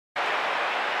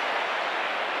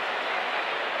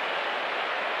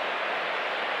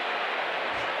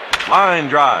Line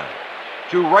drive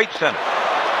to right center.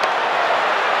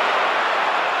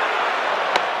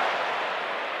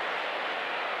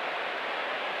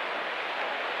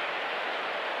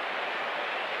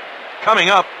 Coming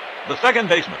up, the second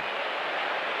baseman.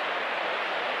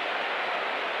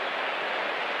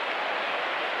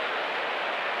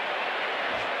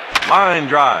 Line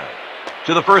drive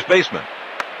to the first baseman.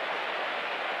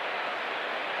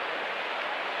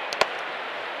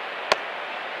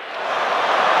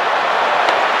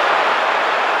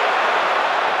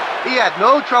 He had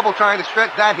no trouble trying to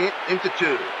stretch that hit into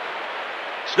 2.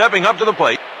 Stepping up to the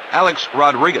plate, Alex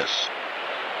Rodriguez.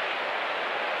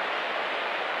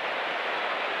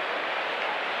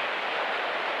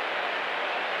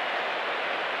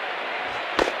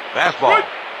 Fastball.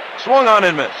 Swung on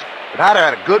and missed. The batter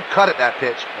had a good cut at that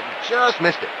pitch, but he just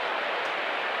missed it.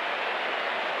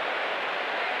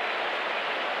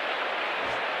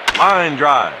 Line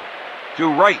drive to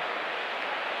right.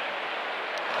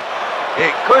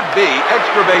 It could be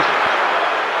extra bases.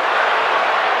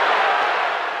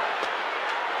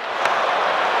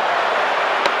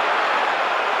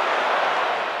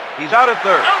 He's out at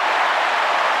third.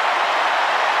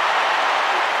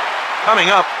 Coming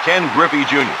up, Ken Griffey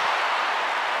Jr.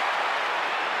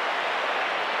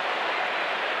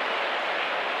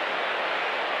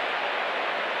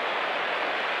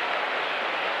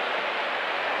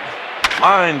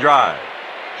 Line drive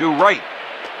to right.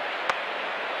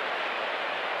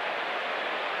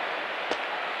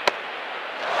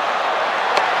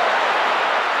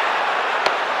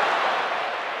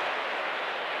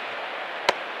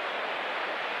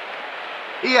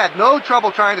 He had no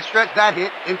trouble trying to stretch that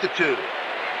hit into 2.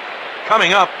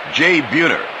 Coming up, Jay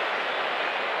Buhner.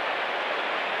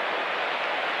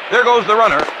 There goes the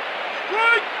runner.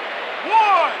 Strike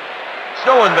 1.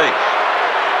 Stolen base.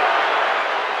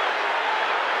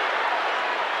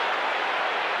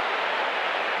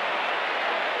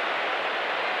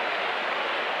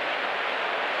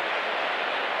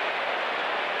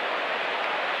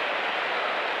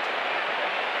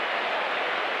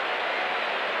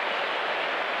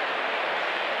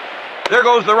 There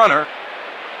goes the runner.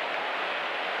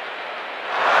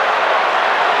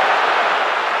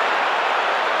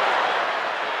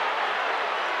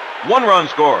 One run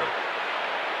scored.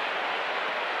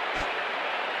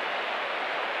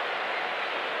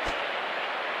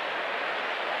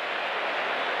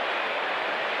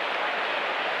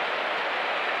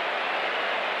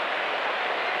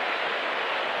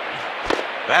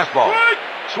 Fastball.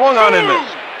 Swung on and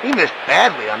missed. He missed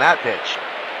badly on that pitch.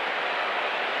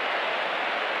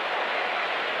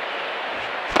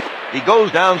 He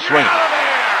goes down swinging.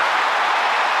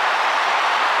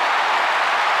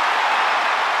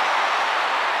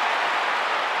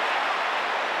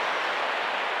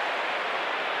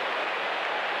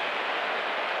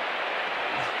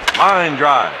 Line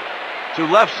drive to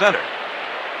left center.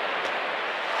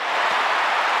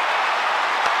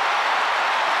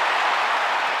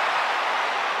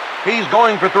 He's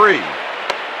going for 3. He's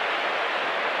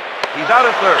out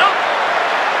at third.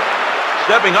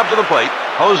 Stepping up to the plate,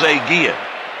 Jose Guillen.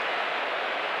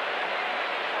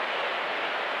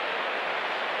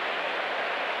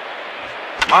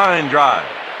 Line drive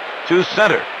to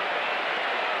center.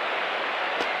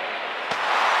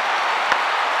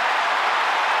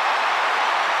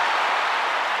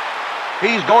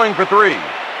 He's going for 3.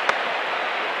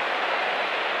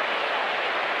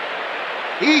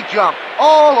 He jumped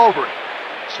all over it.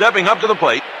 Stepping up to the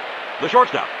plate, the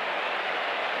shortstop.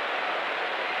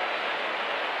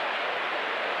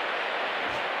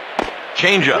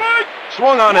 Changeup.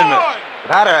 Swung on and missed. The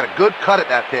batter had a good cut at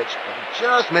that pitch, but he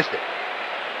just missed it.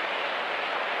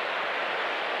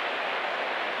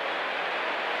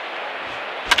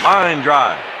 Line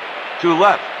drive to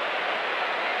left.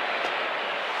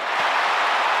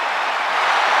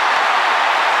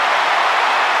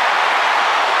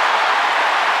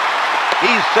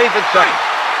 He's safe at second.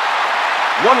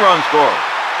 1 run scored.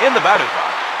 In the batter's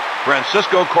box,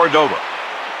 Francisco Cordova.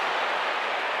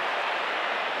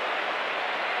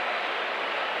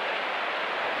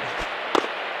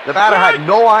 The batter had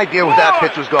no idea where that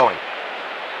pitch was going.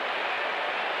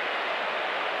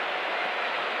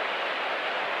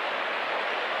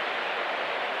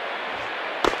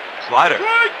 Slider.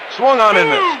 Swung on and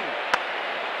missed.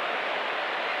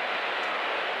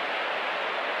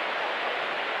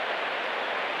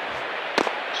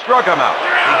 Struck him out.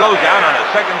 He goes down on a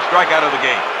second strikeout of the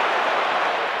game.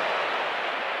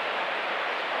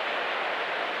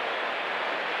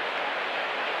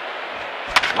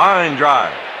 Line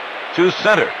drive to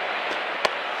center.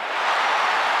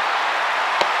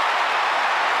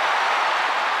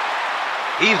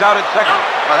 He's out at second.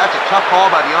 Well, that's a tough call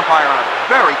by the umpire on a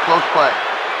very close play.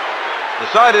 The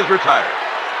side is retired.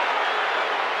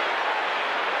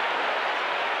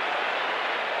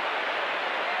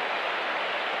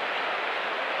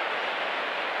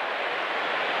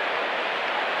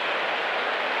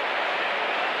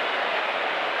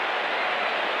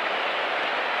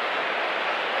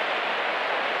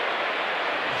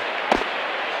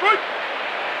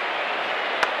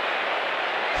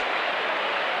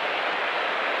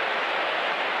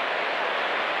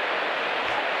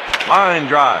 Line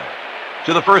drive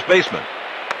to the first baseman.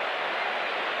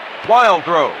 Wild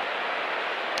throw.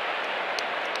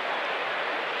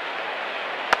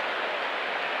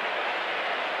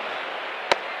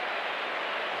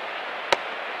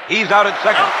 He's out at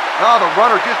second. Oh, the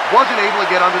runner just wasn't able to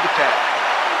get under the tag.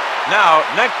 Now,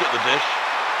 next at the dish,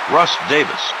 Russ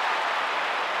Davis.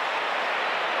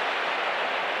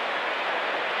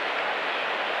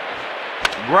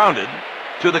 Grounded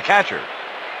to the catcher.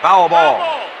 Foul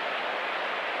ball.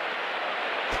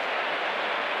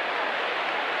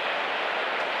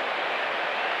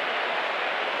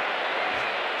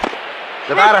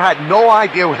 The batter had no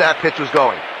idea where that pitch was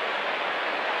going.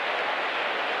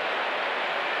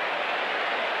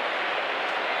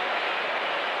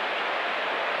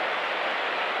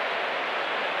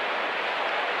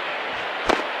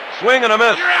 Swing and a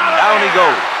miss. Down he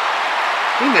goes.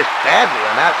 He missed badly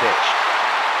on that pitch.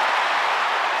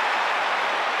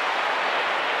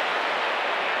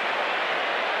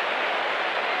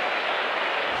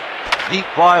 Deep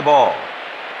fly ball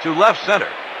to left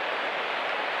center.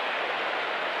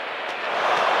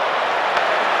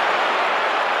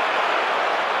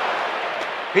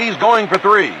 He's going for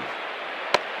three.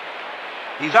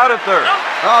 He's out at third.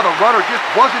 Oh, the runner just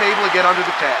wasn't able to get under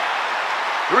the tag.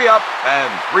 3 up and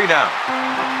 3 down.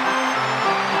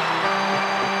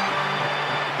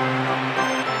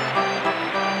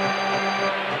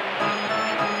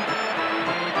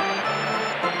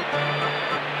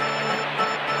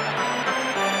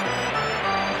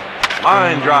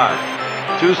 Line drive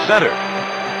to center.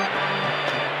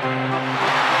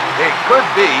 It could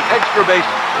be extra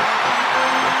bases.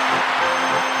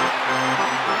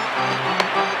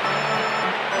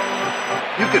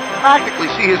 You could practically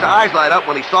see his eyes light up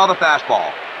when he saw the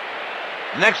fastball.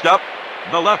 Next up,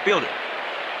 the left fielder.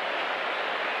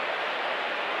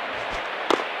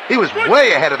 He was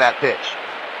way ahead of that pitch.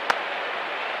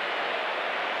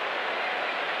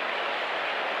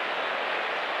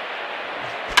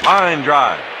 Line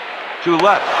drive to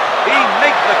left. He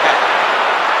makes the catch.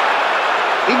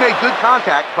 He made good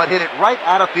contact, but hit it right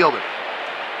at a fielder.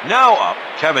 Now up,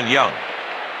 Kevin Young.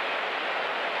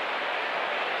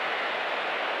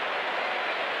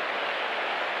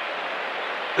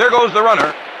 There goes the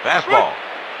runner. Fastball.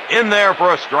 In there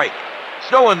for a strike.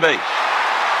 Stolen base.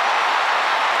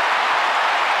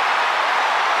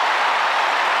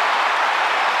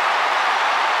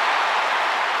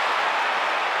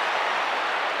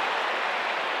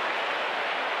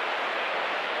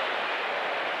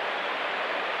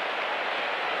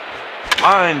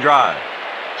 Line drive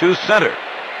to center.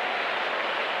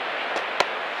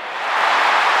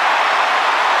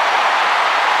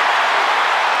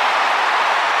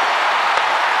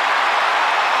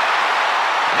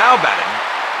 Now batting,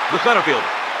 the center fielder.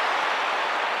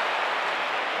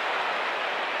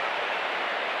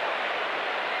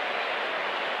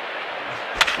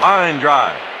 Line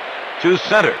drive to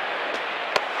center.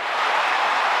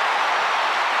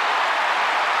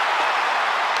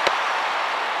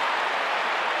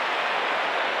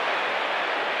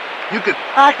 You could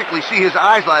practically see his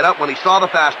eyes light up when he saw the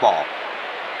fastball.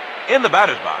 In the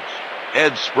batter's box,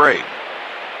 Ed Sprague.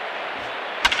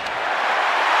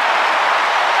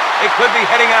 It could be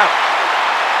heading out.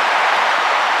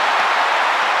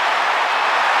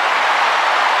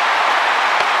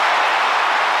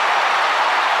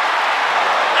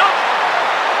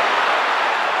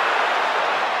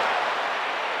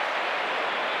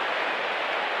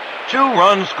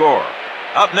 Two-run score.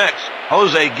 Up next,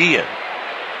 Jose Guillen.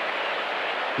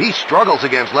 He struggles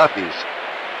against lefties.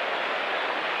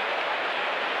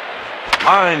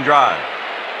 Line drive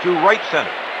to right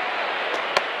center.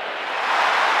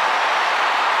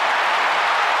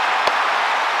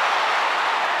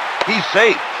 He's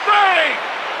safe. Safe!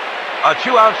 A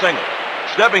 2-out single.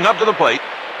 Stepping up to the plate,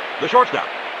 the shortstop.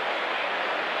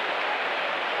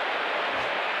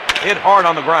 Hit hard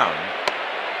on the ground.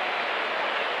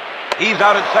 He's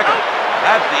out at second.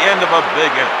 That's the end of a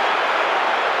big inning.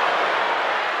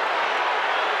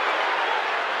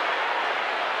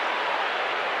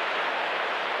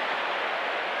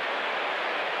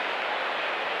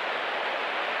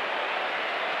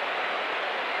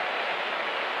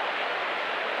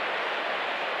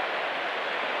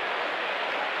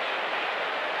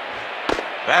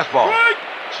 Fastball. Strike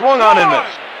Swung on and one.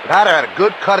 missed. The batter had a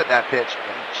good cut at that pitch,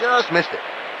 but he just missed it.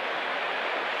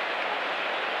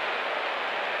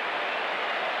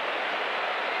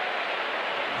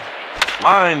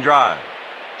 Line drive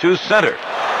to center.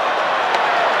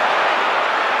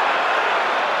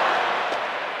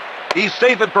 He's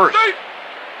safe at first. Safe.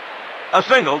 A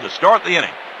single to start the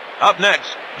inning. Up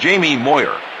next, Jamie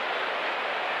Moyer.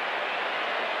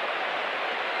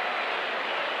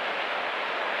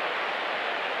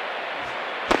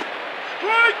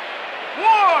 Strike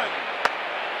one.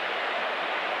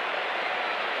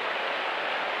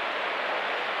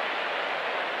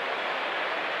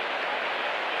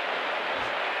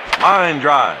 Line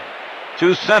drive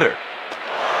to center.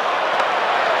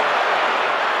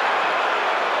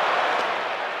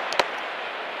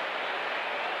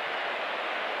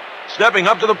 Stepping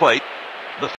up to the plate,